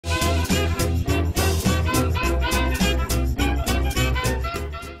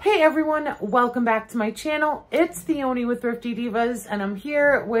everyone, welcome back to my channel. It's Theoni with Thrifty Divas, and I'm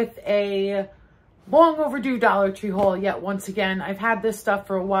here with a long overdue Dollar Tree haul yet once again. I've had this stuff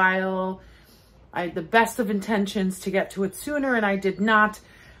for a while. I had the best of intentions to get to it sooner, and I did not,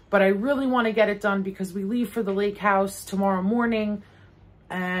 but I really want to get it done because we leave for the lake house tomorrow morning,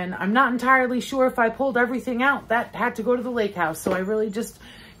 and I'm not entirely sure if I pulled everything out that had to go to the lake house, so I really just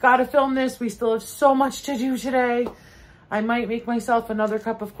got to film this. We still have so much to do today. I might make myself another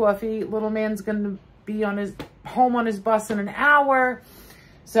cup of coffee. Little man's going to be home on his bus in an hour.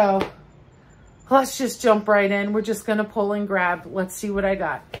 So let's just jump right in. We're just going to pull and grab. Let's see what I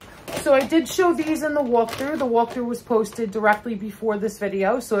got. So I did show these in the walkthrough. The walkthrough was posted directly before this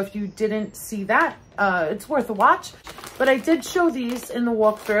video. So if you didn't see that, it's worth a watch. But I did show these in the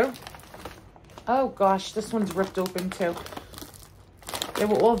walkthrough. Oh gosh, this one's ripped open too. They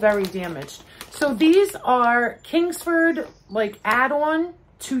were all very damaged. So these are Kingsford, like add-on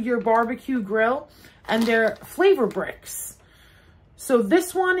to your barbecue grill, and they're flavor bricks. So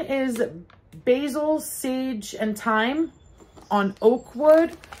this one is basil, sage, and thyme on oak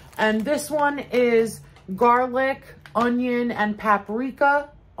wood. And this one is garlic, onion, and paprika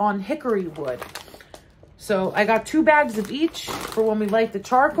on hickory wood. So I got 2 bags of each for when we light the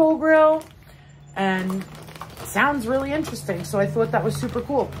charcoal grill, and it sounds really interesting. So I thought that was super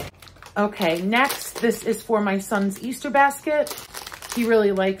cool. Okay, next, this is for my son's Easter basket. He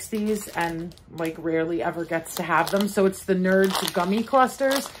really likes these and like rarely ever gets to have them. So it's the Nerds gummy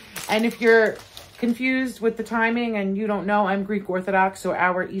clusters. And if you're confused with the timing and you don't know, I'm Greek Orthodox, so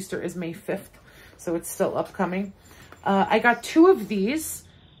our Easter is May 5th. So it's still upcoming. I got 2 of these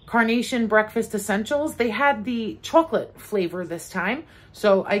Carnation Breakfast Essentials. They had the chocolate flavor this time.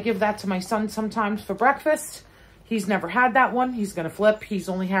 So I give that to my son sometimes for breakfast. He's never had that one. He's going to flip. He's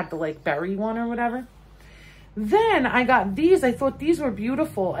only had the like berry one or whatever. Then I got these. I thought these were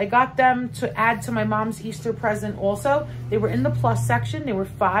beautiful. I got them to add to my mom's Easter present also. They were in the plus section. They were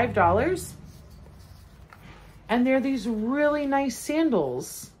 $5. And they're these really nice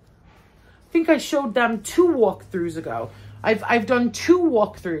sandals. I think I showed them 2 walkthroughs ago. I've done 2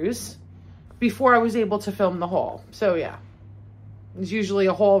 walkthroughs before I was able to film the haul. So yeah, there's usually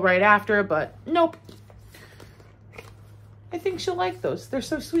a haul right after, but nope. I think she'll like those. They're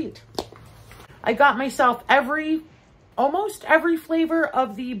so sweet. I got myself almost every flavor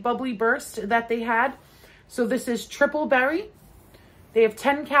of the Bubbly Burst that they had. So this is triple berry. They have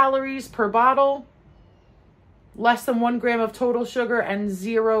 10 calories per bottle, less than 1 gram of total sugar, and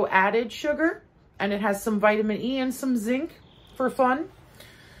 0 added sugar. And it has some vitamin E and some zinc for fun.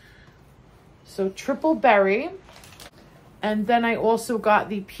 So triple berry. And then I also got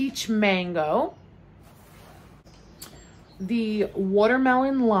the peach mango, the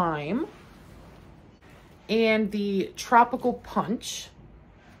watermelon lime, and the tropical punch.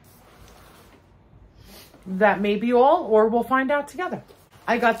 That may be all, or we'll find out together.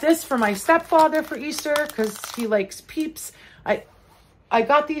 I got this for my stepfather for Easter because he likes Peeps. I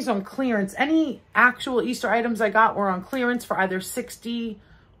got these on clearance. Any actual Easter items I got were on clearance for either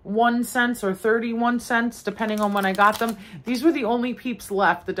 61 cents or 31 cents, depending on when I got them. These were the only Peeps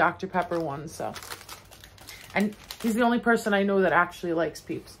left, the Dr. Pepper ones, so. And he's the only person I know that actually likes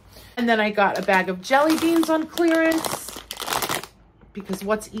Peeps. And then I got a bag of jelly beans on clearance, because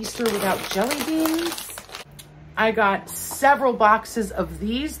what's Easter without jelly beans? I got several boxes of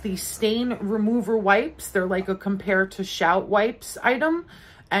the stain remover wipes. They're like a compare to shout wipes item,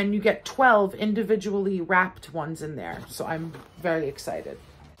 and you get 12 individually wrapped ones in there. So I'm very excited.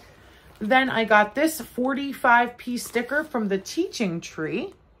 Then I got this 45-piece sticker from the Teaching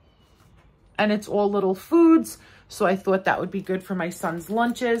Tree, and it's all little foods. So I thought that would be good for my son's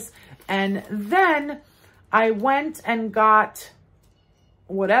lunches. And then I went and got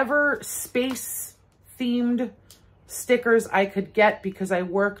whatever space themed stickers I could get, because I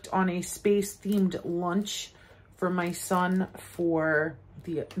worked on a space themed lunch for my son for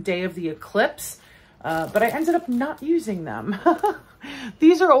the day of the eclipse, but I ended up not using them.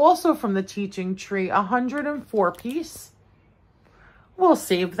 These are also from the Teaching Tree, 104 piece. We'll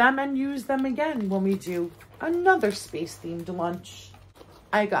save them and use them again when we do another space themed lunch.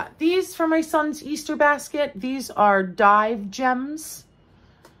 I got these for my son's Easter basket. These are dive gems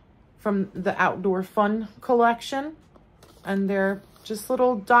from the Outdoor Fun collection, and they're just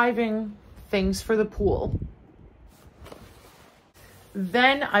little diving things for the pool.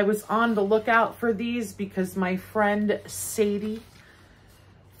 Then I was on the lookout for these because my friend Sadie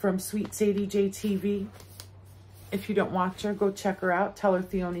from Sweet Sadie JTV, if you don't watch her, go check her out. Tell her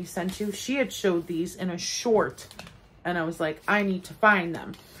Theoni sent you. She had showed these in a short, and I was like, I need to find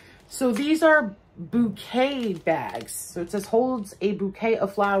them. So these are bouquet bags. So it says holds a bouquet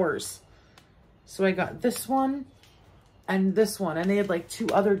of flowers. So I got this one and this one, and they had like 2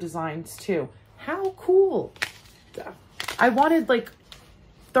 other designs too. How cool. I wanted like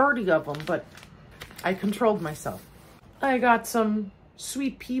 30 of them, but I controlled myself. I got some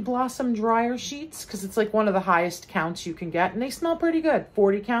sweet pea blossom dryer sheets because it's like one of the highest counts you can get, and they smell pretty good.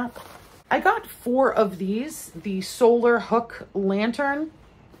 40 count. I got 4 of these, the solar hook lantern.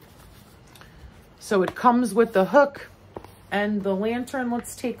 So it comes with the hook and the lantern.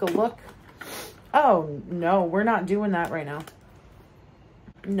 Let's take a look. Oh no, we're not doing that right now.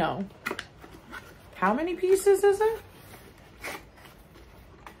 No. How many pieces is it?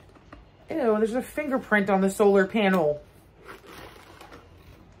 Ew, there's a fingerprint on the solar panel.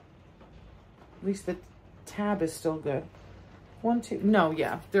 At least the tab is still good. 1, 2, no,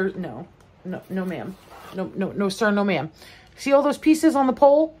 yeah, there's no, ma'am. No, sir, no, ma'am. See all those pieces on the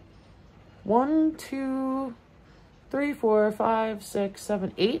pole? 1, 2, 3, 4, 5, 6,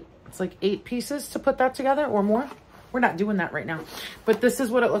 7, 8. It's like 8 pieces to put that together or more. We're not doing that right now. But this is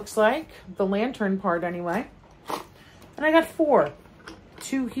what it looks like. The lantern part anyway. And I got 4.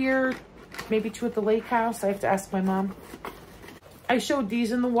 2 here, maybe 2 at the lake house. I have to ask my mom. I showed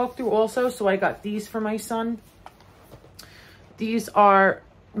these in the walkthrough also. So I got these for my son. These are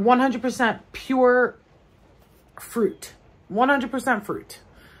 100% pure fruit. 100% fruit.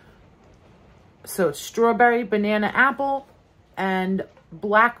 So it's strawberry, banana, apple, and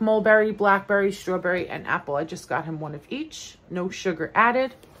black mulberry, blackberry, strawberry, and apple. I just got him 1 of each. No sugar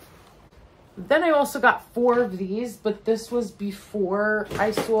added. Then I also got 4 of these, but this was before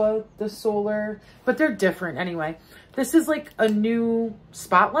I saw the solar, but they're different anyway. This is like a new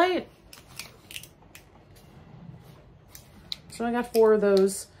spotlight. So I got 4 of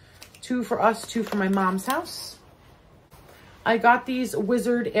those. 2 for us, 2 for my mom's house. I got these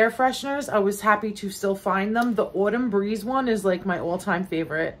Wizard air fresheners. I was happy to still find them. The Autumn Breeze one is like my all-time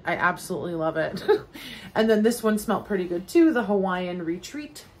favorite. I absolutely love it. And then this one smelled pretty good too, the Hawaiian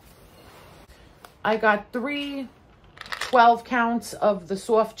Retreat. I got 3 12 counts of the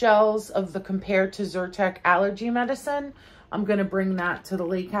soft gels of the Compared to Zyrtec allergy medicine. I'm going to bring that to the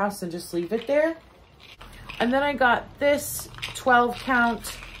lake house and just leave it there. And then I got this 12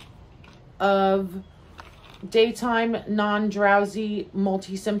 count of daytime non-drowsy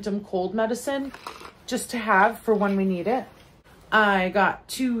multi-symptom cold medicine just to have for when we need it. I got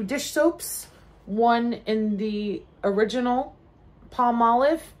 2 dish soaps, 1 in the original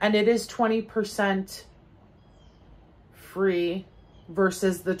Palmolive, and it is 20% free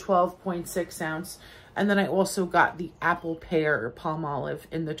versus the 12.6 ounce. And then I also got the apple pear Palmolive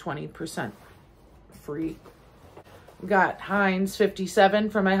in the 20% free. Got Heinz 57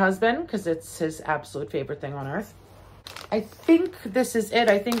 for my husband because it's his absolute favorite thing on earth. I think this is it.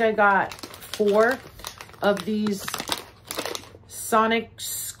 I think I got 4 of these Sonic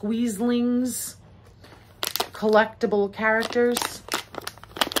Squeezlings collectible characters.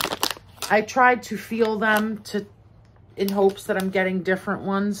 I tried to feel them in hopes that I'm getting different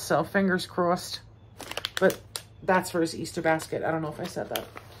ones, so fingers crossed. But that's for his Easter basket. I don't know if I said that.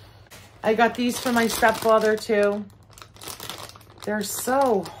 I got these for my stepfather too. They're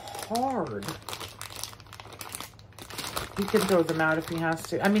so hard. He can throw them out if he has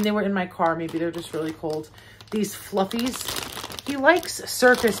to. I mean, they were in my car. Maybe they're just really cold. These fluffies. He likes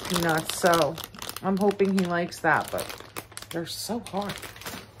circus peanuts, so I'm hoping he likes that, but they're so hard.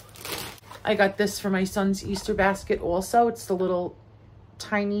 I got this for my son's Easter basket also. It's the little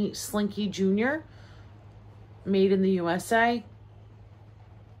tiny Slinky Junior. Made in the USA.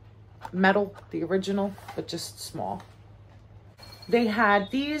 Metal, the original, but just small. They had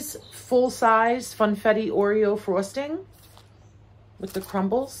these full-size Funfetti Oreo frosting with the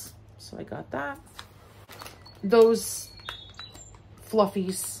crumbles. So I got that. Those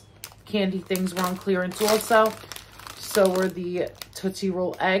fluffies, candy things were on clearance also. So were the Tootsie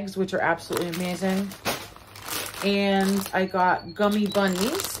Roll eggs, which are absolutely amazing. And I got gummy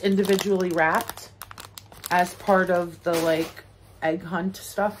bunnies individually wrapped as part of the like egg hunt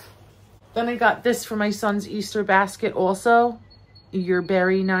stuff. Then I got this for my son's Easter basket also. You're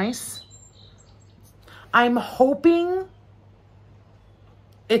very nice. I'm hoping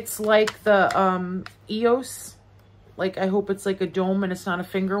it's like the EOS. Like, I hope it's like a dome and it's not a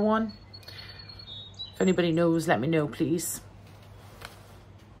finger one. If anybody knows, let me know, please.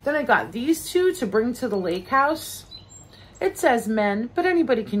 Then I got these 2 to bring to the lake house. It says men, but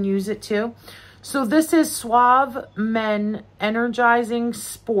anybody can use it too. So this is Suave Men Energizing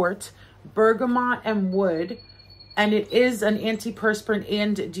Sport Bergamot and Wood. And it is an antiperspirant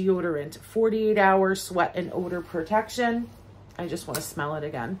and deodorant. 48-hour sweat and odor protection. I just want to smell it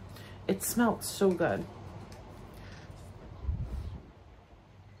again. It smelled so good.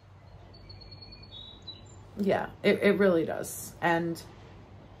 Yeah, it really does. And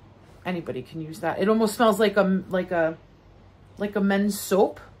anybody can use that. It almost smells like a men's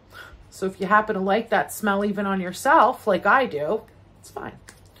soap. So if you happen to like that smell even on yourself, like I do, it's fine.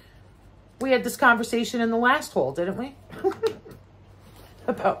 We had this conversation in the last haul, didn't we?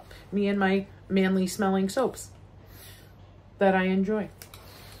 About me and my manly smelling soaps that I enjoy.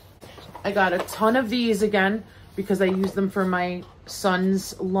 I got a ton of these again because I use them for my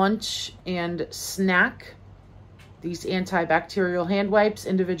son's lunch and snack. These antibacterial hand wipes,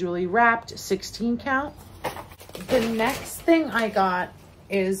 individually wrapped, 16 count. The next thing I got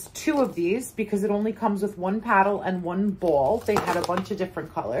is 2 of these because it only comes with 1 paddle and 1 ball. They had a bunch of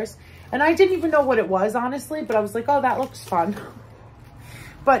different colors. And I didn't even know what it was, honestly, but I was like, oh, that looks fun.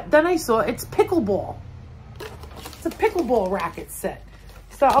 But then I saw it's pickleball. It's a pickleball racket set.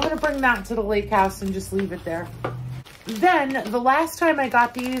 So I'm going to bring that to the lake house and just leave it there. Then the last time I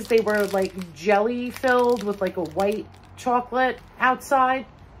got these, they were like jelly filled with like a white chocolate outside.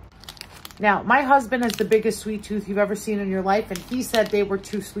 Now, my husband has the biggest sweet tooth you've ever seen in your life, and he said they were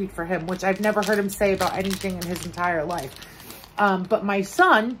too sweet for him, which I've never heard him say about anything in his entire life. But my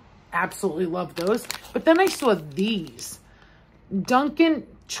son absolutely loved those. But then I saw these Dunkin'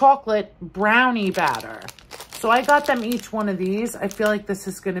 chocolate brownie batter. So I got them each one of these. I feel like this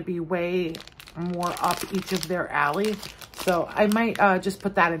is going to be way more up each of their alley. So I might just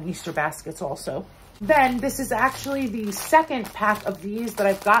put that in Easter baskets also. Then this is actually the second pack of these that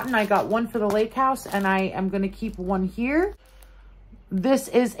I've gotten. I got one for the lake house and I am going to keep one here. This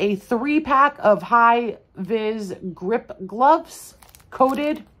is a 3-pack of high vis grip gloves,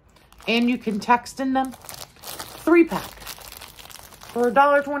 coated, and you can text in them. 3-pack for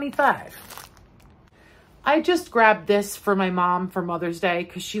 $1.25. I just grabbed this for my mom for Mother's Day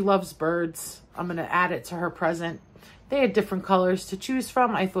because she loves birds. I'm going to add it to her present. They had different colors to choose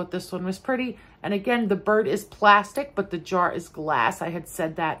from. I thought this one was pretty. And again, the bird is plastic, but the jar is glass. I had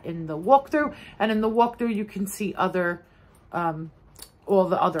said that in the walkthrough. And in the walkthrough, you can see other, all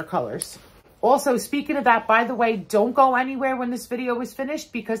the other colors. Also, speaking of that, by the way, don't go anywhere when this video is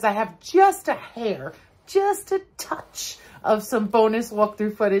finished because I have just a hair, just a touch of some bonus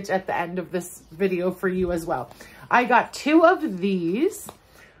walkthrough footage at the end of this video for you as well. I got 2 of these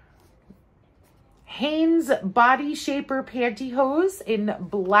Hanes Body Shaper Pantyhose in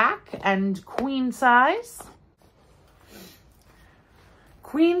black and queen size.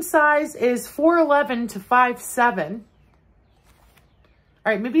 Queen size is 4'11" to 5'7".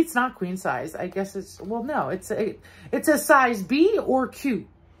 All right, maybe it's not queen size. I guess it's, well, no, it's a size B or Q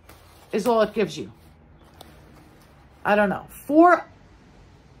is all it gives you. I don't know.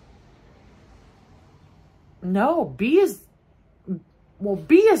 No, B is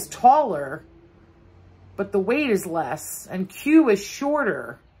taller, but the weight is less. And Q is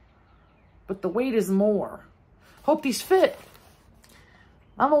shorter, but the weight is more. Hope these fit.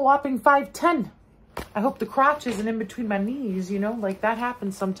 I'm a whopping 5'10". I hope the crotch isn't in between my knees, you know, like that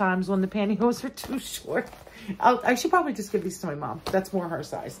happens sometimes when the pantyhose are too short. I should probably just give these to my mom. That's more her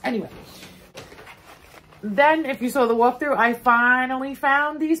size. Anyway. Then, if you saw the walkthrough, I finally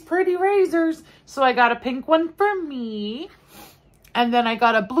found these pretty razors. So I got a pink one for me. And then I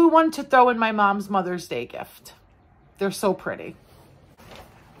got a blue one to throw in my mom's Mother's Day gift. They're so pretty.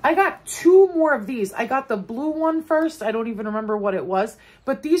 I got 2 more of these. I got the blue one first. I don't even remember what it was.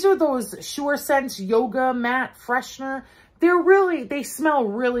 But these are those Sure Sense Yoga Mat Freshener. They smell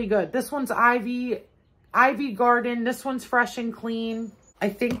really good. This one's Ivy Garden. This one's Fresh and Clean. I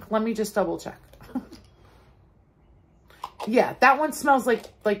think, let me just double check. Yeah, that one smells like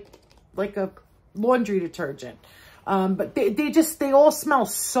a laundry detergent. But they all smell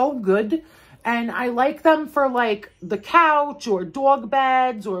so good. And I like them for like the couch or dog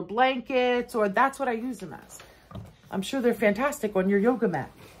beds or blankets, or that's what I use them as. I'm sure they're fantastic on your yoga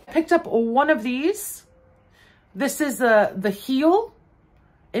mat. I picked up one of these. This is the Heel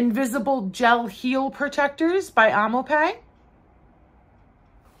Invisible Gel Heel Protectors by Amopay.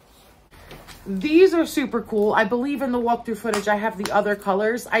 These are super cool. I believe in the walkthrough footage, I have the other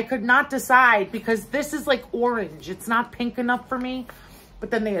colors. I could not decide because this is like orange. It's not pink enough for me.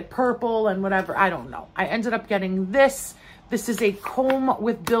 But then they had purple and whatever. I don't know. I ended up getting this. This is a comb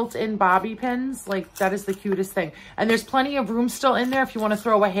with built-in bobby pins. Like, that is the cutest thing. And there's plenty of room still in there if you want to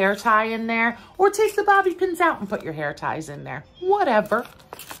throw a hair tie in there. Or take the bobby pins out and put your hair ties in there. Whatever.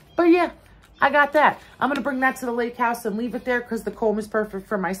 But yeah, I got that. I'm going to bring that to the lake house and leave it there because the comb is perfect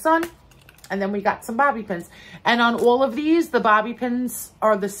for my son. And then we got some bobby pins. And on all of these, the bobby pins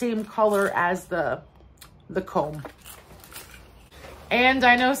are the same color as the comb. And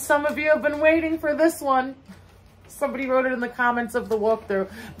I know some of you have been waiting for this one. Somebody wrote it in the comments of the walkthrough.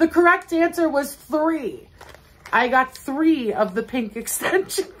 The correct answer was 3. I got 3 of the pink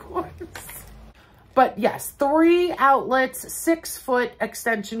extension cords. But yes, 3 outlets, 6-foot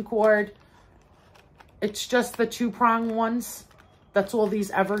extension cord. It's just the 2-prong ones. That's all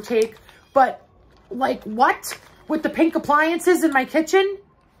these ever take. But like what? With the pink appliances in my kitchen?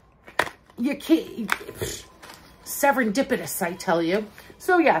 You can't. Serendipitous, I tell you.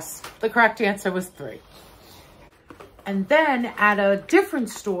 So yes, the correct answer was 3. And then at a different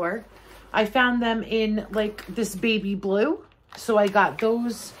store, I found them in like this baby blue. So I got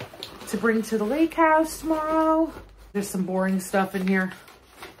those to bring to the lake house tomorrow. There's some boring stuff in here.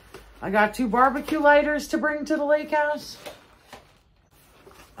 I got 2 barbecue lighters to bring to the lake house.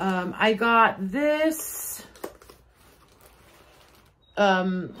 I got this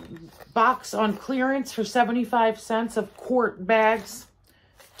box on clearance for 75 cents of quart bags,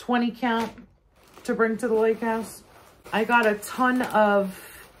 20 count, to bring to the lake house. I got a ton of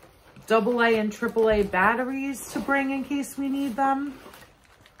AA and AAA batteries to bring in case we need them.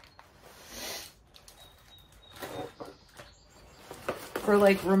 For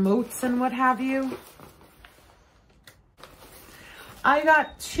like remotes and what have you. I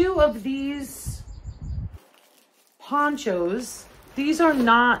got 2 of these ponchos. These are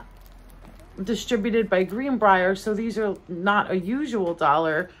not distributed by Greenbrier, so these are not a usual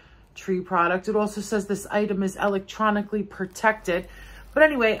Dollar Tree product. It also says this item is electronically protected. But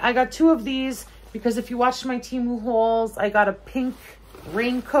anyway, I got 2 of these because if you watched my Temu hauls, I got a pink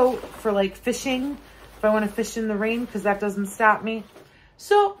raincoat for like fishing. If I want to fish in the rain, because that doesn't stop me.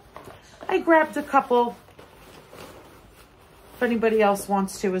 So I grabbed a couple if anybody else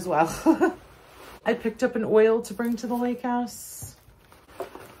wants to as well. I picked up an oil to bring to the lake house.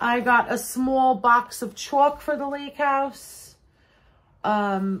 I got a small box of chalk for the lake house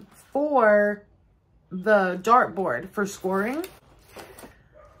for the dartboard for scoring.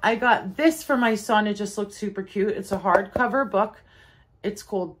 I got this for my son. It just looks super cute. It's a hardcover book. It's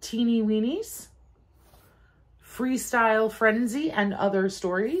called Teeny Weenies, Freestyle Frenzy and Other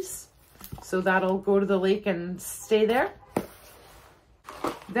Stories. So that'll go to the lake and stay there.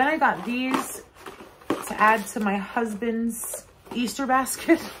 Then I got these to add to my husband's Easter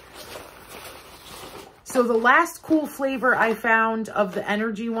basket. So the last cool flavor I found of the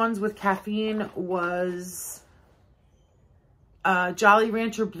energy ones with caffeine was Jolly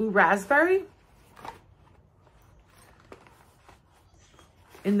Rancher Blue Raspberry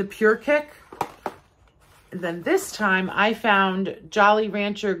in the Pure Kick. And then this time I found Jolly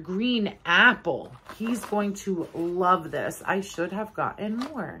Rancher Green Apple. He's going to love this. I should have gotten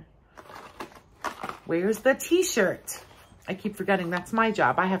more. Where's the t-shirt? I keep forgetting that's my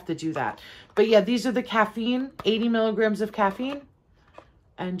job. I have to do that. But yeah, these are the caffeine, 80 milligrams of caffeine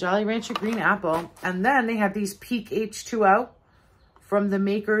and Jolly Rancher Green Apple. And then they have these Peak H2O from the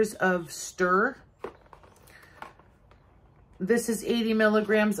makers of Stir. This is 80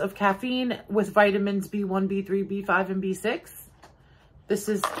 milligrams of caffeine with vitamins B1, B3, B5, and B6. This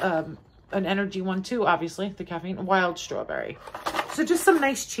is an energy one too, obviously, the caffeine, wild strawberry. So just some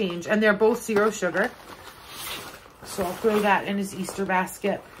nice change. And they're both 0 sugar. So I'll throw that in his Easter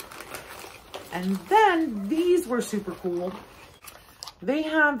basket. And then these were super cool. They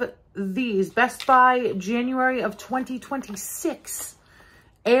have these Best Buy January of 2026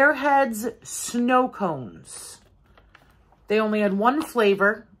 Airheads Snow Cones. They only had 1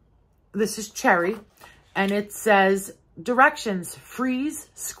 flavor. This is cherry. And it says directions: freeze,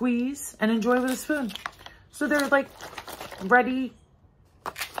 squeeze, and enjoy with a spoon. So they're like ready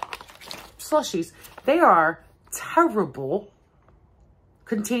slushies. They are terrible.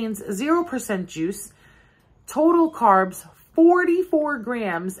 Contains 0% juice. Total carbs, 44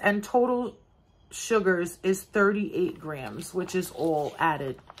 grams. And total sugars is 38 grams, which is all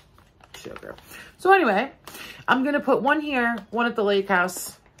added sugar. So anyway, I'm going to put 1 here, 1 at the lake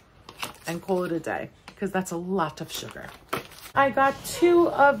house, and call it a day, because that's a lot of sugar. I got 2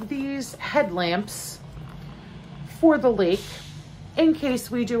 of these headlamps for the lake in case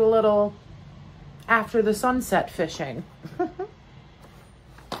we do a little after the sunset fishing.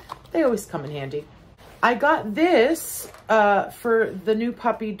 They always come in handy. I got this for the new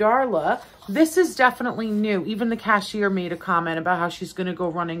puppy, Darla. This is definitely new. Even the cashier made a comment about how she's going to go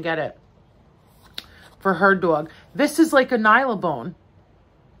run and get it for her dog. This is like a Nylabone.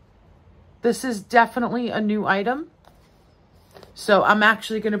 This is definitely a new item. So I'm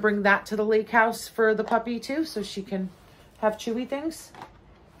actually going to bring that to the lake house for the puppy too, so she can have chewy things.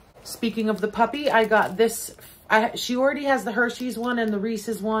 Speaking of the puppy, I got this. She already has the Hershey's one and the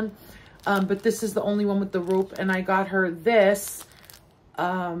Reese's one, but this is the only one with the rope. And I got her this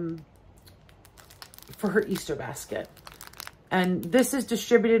for her Easter basket. And this is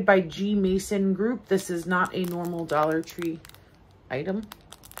distributed by G. Mason Group. This is not a normal Dollar Tree item.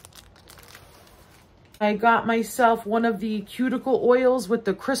 I got myself one of the cuticle oils with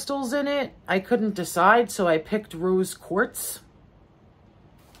the crystals in it. I couldn't decide, so I picked rose quartz.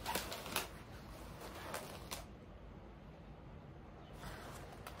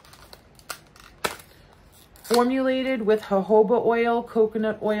 Formulated with jojoba oil,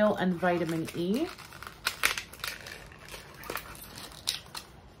 coconut oil, and vitamin E.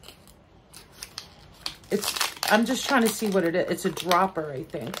 I'm just trying to see what it is. It's a dropper, I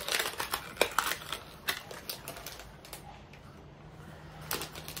think.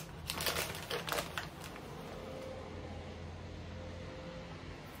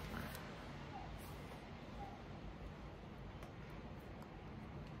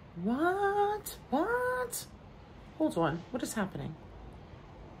 What? What? Hold on. What is happening?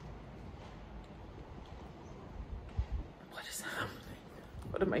 What is happening?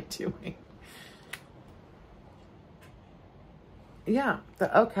 What am I doing? Yeah,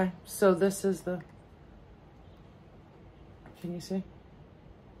 okay. So this is the, can you see?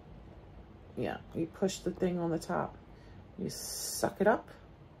 Yeah, you push the thing on the top. You suck it up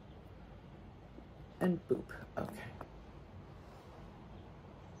and boop. Okay.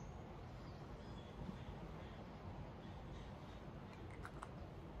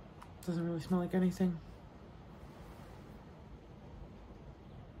 Doesn't really smell like anything.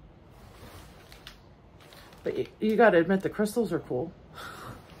 But you gotta admit, the crystals are cool.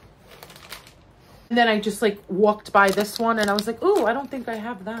 And then I just like walked by this one and I was like, ooh, I don't think I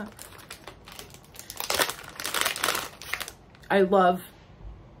have that. I love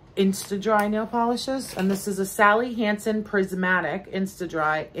Insta-Dry nail polishes. And this is a Sally Hansen Prismatic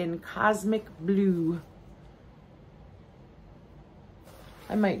Insta-Dry in Cosmic Blue.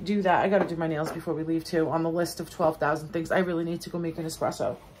 I might do that. I gotta do my nails before we leave too, on the list of 12,000 things. I really need to go make an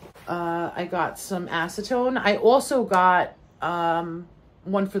espresso. I got some acetone. I also got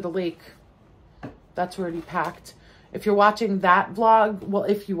one for the lake. That's already packed. If you're watching that vlog, well,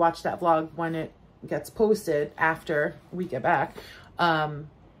 if you watch that vlog when it gets posted after we get back, I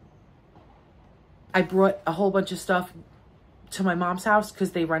brought a whole bunch of stuff to my mom's house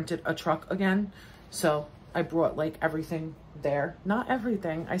because they rented a truck again. So I brought like everything there. Not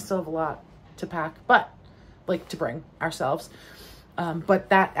everything. I still have a lot to pack, but like to bring ourselves. But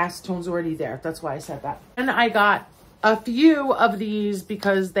that acetone's already there. That's why I said that. And I got a few of these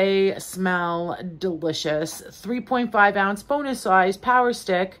because they smell delicious. 3.5 ounce bonus size power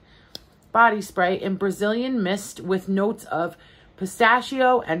stick body spray in Brazilian mist with notes of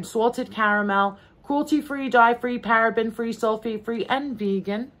pistachio and salted caramel, cruelty-free, dye-free, paraben-free, sulfate-free, and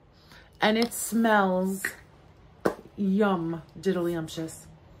vegan. And it smells yum diddly-umptious.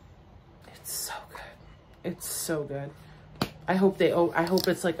 It's so good. It's so good. I hope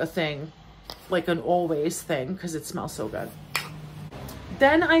it's like a thing, like an always thing, because it smells so good.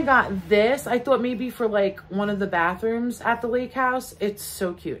 Then I got this. I thought maybe for like one of the bathrooms at the lake house. It's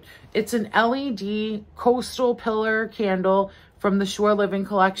so cute. It's an LED coastal pillar candle from the Shore Living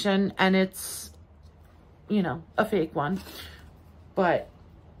collection, and it's, you know, a fake one, but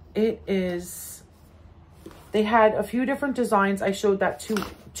it is, they had a few different designs. I showed that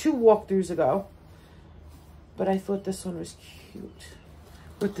two walkthroughs ago, but I thought this one was cute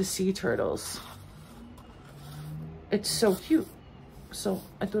with the sea turtles. It's so cute. So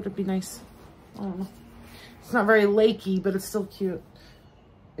I thought it'd be nice. I don't know. It's not very lakey, but it's still cute.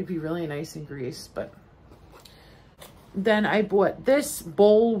 It'd be really nice in Greece, but. Then I bought this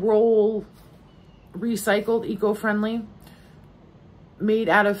bowl roll, recycled, eco-friendly, made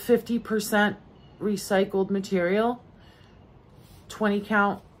out of 50% recycled material, 20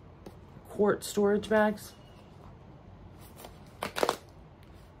 count quart storage bags.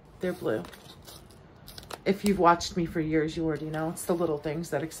 They're blue. If you've watched me for years, you already know. It's the little things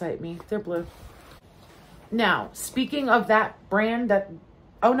that excite me. They're blue. Now, speaking of that brand that,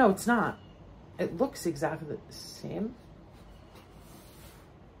 oh no, it's not. It looks exactly the same.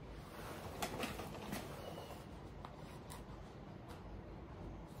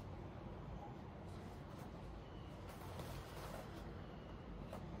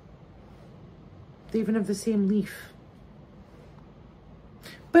 They even have the same leaf.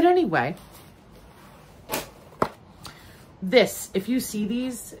 But anyway, this, if you see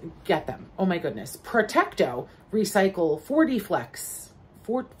these, get them. Oh my goodness. Protecto Recycle 40 Flex.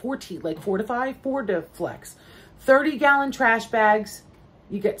 40, like Fortify? Flex. 30-gallon trash bags.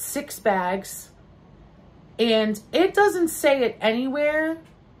 You get 6 bags. And it doesn't say it anywhere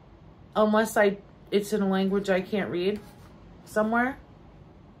unless it's in a language I can't read somewhere.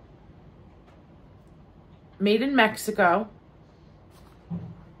 Made in Mexico.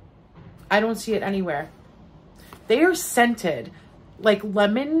 I don't see it anywhere. They are scented like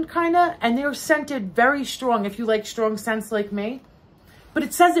lemon kind of, and they're scented very strong if you like strong scents like me. But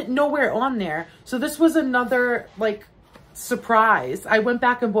it says it nowhere on there. So this was another like surprise. I went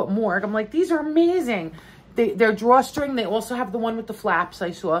back and bought more. I'm like, these are amazing. They're drawstring. They also have the one with the flaps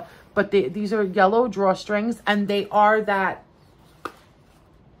I saw. But these are yellow drawstrings, and they are that,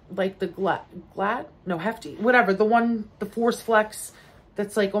 like the hefty, whatever. The Force Flex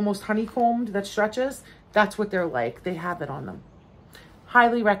that's like almost honeycombed that stretches. That's what they're like. They have it on them.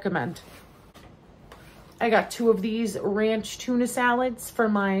 Highly recommend. I got 2 of these ranch tuna salads for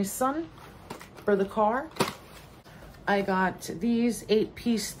my son for the car. I got these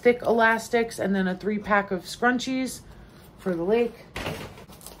 8-piece thick elastics and then a 3-pack of scrunchies for the lake.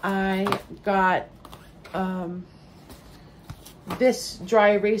 I got this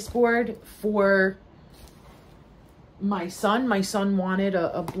dry erase board for my son. My son wanted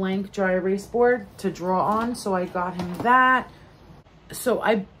a blank dry erase board to draw on, so I got him that. So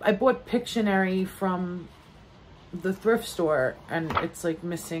I bought Pictionary from the thrift store, and it's like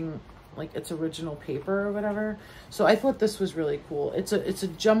missing like its original paper or whatever. So I thought this was really cool. It's a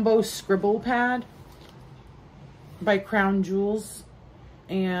jumbo scribble pad by Crown Jewels,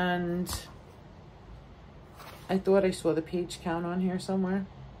 and I thought I saw the page count on here somewhere,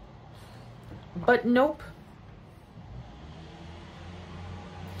 but nope.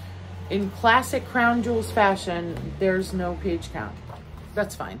 In classic Crown Jewels fashion, there's no page count.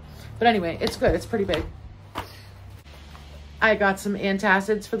 That's fine. But anyway, it's good. It's pretty big. I got some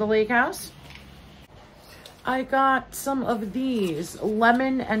antacids for the lake house. I got some of these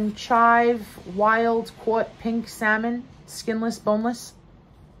lemon and chive wild caught pink salmon, skinless, boneless,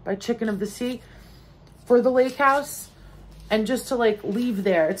 by Chicken of the Sea for the lake house. And just to like leave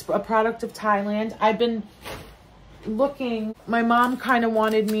there, it's a product of Thailand. I've been looking, my mom kind of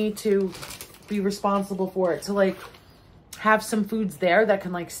wanted me to be responsible for it, to like have some foods there that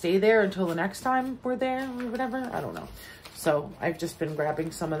can like stay there until the next time we're there or whatever. I don't know. So I've just been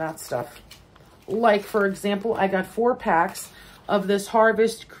grabbing some of that stuff. Like, for example, I got 4 packs of this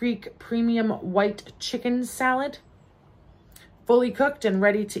Harvest Creek Premium White Chicken Salad. Fully cooked and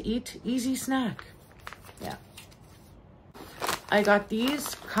ready to eat. Easy snack. Yeah. I got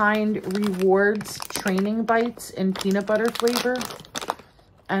these Kind Rewards Training Bites in peanut butter flavor.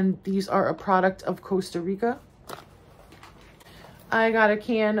 And these are a product of Costa Rica. I got a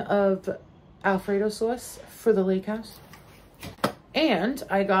can of Alfredo sauce for the lake house. And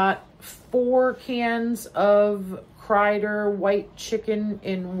I got 4 cans of Kreider white chicken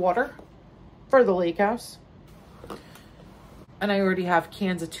in water for the lake house. And I already have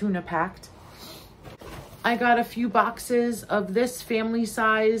cans of tuna packed. I got a few boxes of this family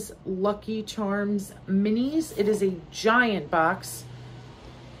size Lucky Charms minis. It is a giant box,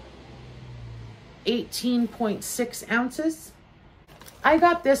 18.6 ounces. I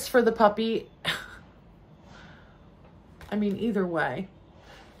got this for the puppy. I mean, either way.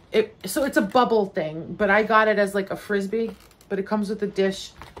 So it's a bubble thing, but I got it as like a Frisbee, but it comes with a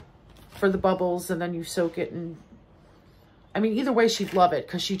dish for the bubbles, and then you soak it. And I mean, either way, she'd love it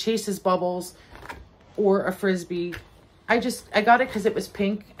because she chases bubbles or a Frisbee. I got it because it was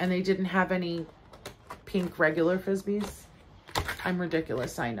pink and they didn't have any pink regular Frisbees. I'm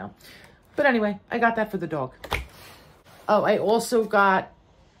ridiculous, I know. But anyway, I got that for the dog. Oh, I also got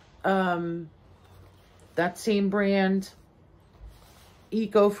that same brand,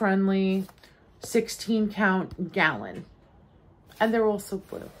 eco-friendly 16-count gallon. And they're also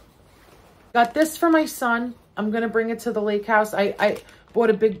blue. Got this for my son. I'm going to bring it to the lake house. I bought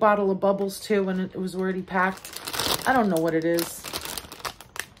a big bottle of bubbles too, and it was already packed. I don't know what it is.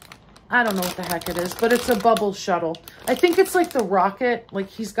 I don't know what the heck it is, but it's a bubble shuttle. I think it's like the rocket. Like,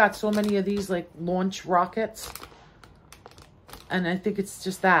 he's got so many of these like launch rockets. And I think it's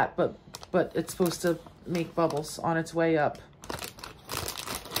just that, but it's supposed to make bubbles on its way up.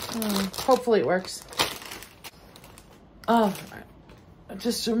 Hopefully it works. Oh, I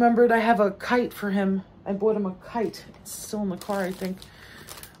just remembered I have a kite for him. I bought him a kite. It's still in the car, I think.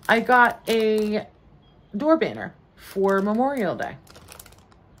 I got a door banner for Memorial Day.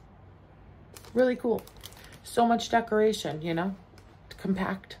 Really cool. So much decoration, you know,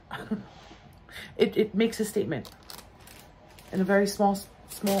 compact. It makes a statement in a very small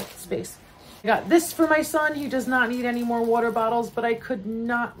space. I got this for my son. He does not need any more water bottles, but I could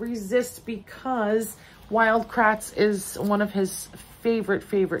not resist because Wild Kratts is one of his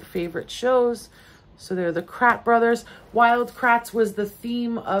favorite shows. So they're the Kratt brothers. Wild Kratts was the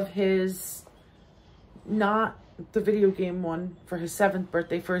theme of his, not the video game one, for his 7th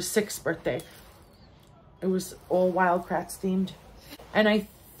birthday, for his 6th birthday. It was all Wild Kratts themed. And I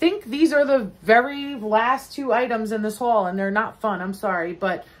think these are the very last 2 items in this haul, and they're not fun. I'm sorry,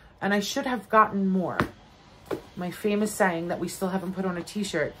 and I should have gotten more. My famous saying that we still haven't put on a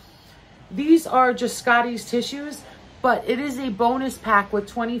t-shirt. These are just Scotty's tissues, but it is a bonus pack with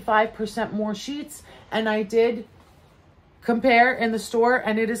 25% more sheets. And I did compare in the store,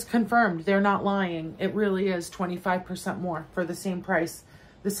 and it is confirmed. They're not lying. It really is 25% more for the same price.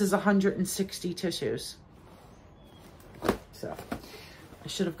 This is 160 tissues. So I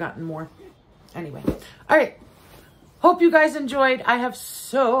should have gotten more. Anyway, all right. Hope you guys enjoyed. I have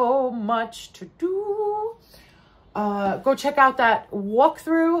so much to do. Go check out that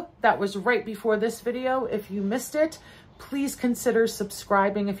walkthrough that was right before this video. If you missed it, please consider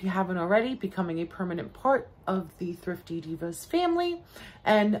subscribing if you haven't already, becoming a permanent part of the Thrifty Divas family.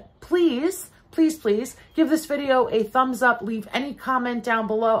 And please, please, please give this video a thumbs up. Leave any comment down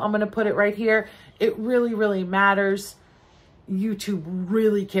below. I'm going to put it right here. It really, really matters. YouTube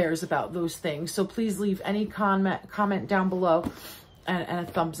really cares about those things. So please leave any comment down below and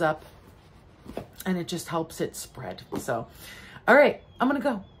a thumbs up. And it just helps it spread. So, all right, I'm going to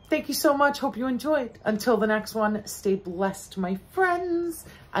go. Thank you so much. Hope you enjoyed. Until the next one, stay blessed, my friends.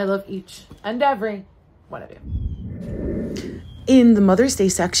 I love each and every one of you. In the Mother's Day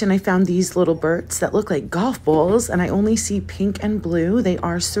section, I found these little birds that look like golf balls, and I only see pink and blue. They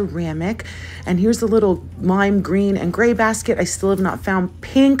are ceramic. And here's the little lime green and gray basket. I still have not found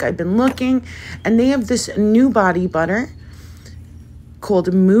pink. I've been looking. And they have this new body butter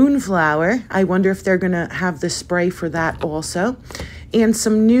called Moonflower. I wonder if they're going to have the spray for that also. And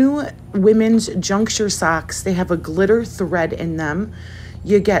some new women's juncture socks. They have a glitter thread in them.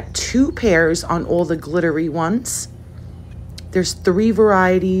 You get 2 pairs on all the glittery ones. There's 3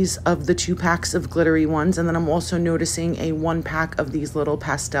 varieties of the 2 packs of glittery ones. And then I'm also noticing a 1 pack of these little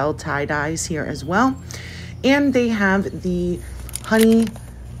pastel tie-dyes here as well. And they have the Honey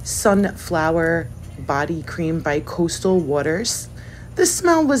Sunflower Body Cream by Coastal Waters. The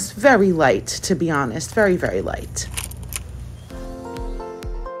smell was very light, to be honest. Very, very light.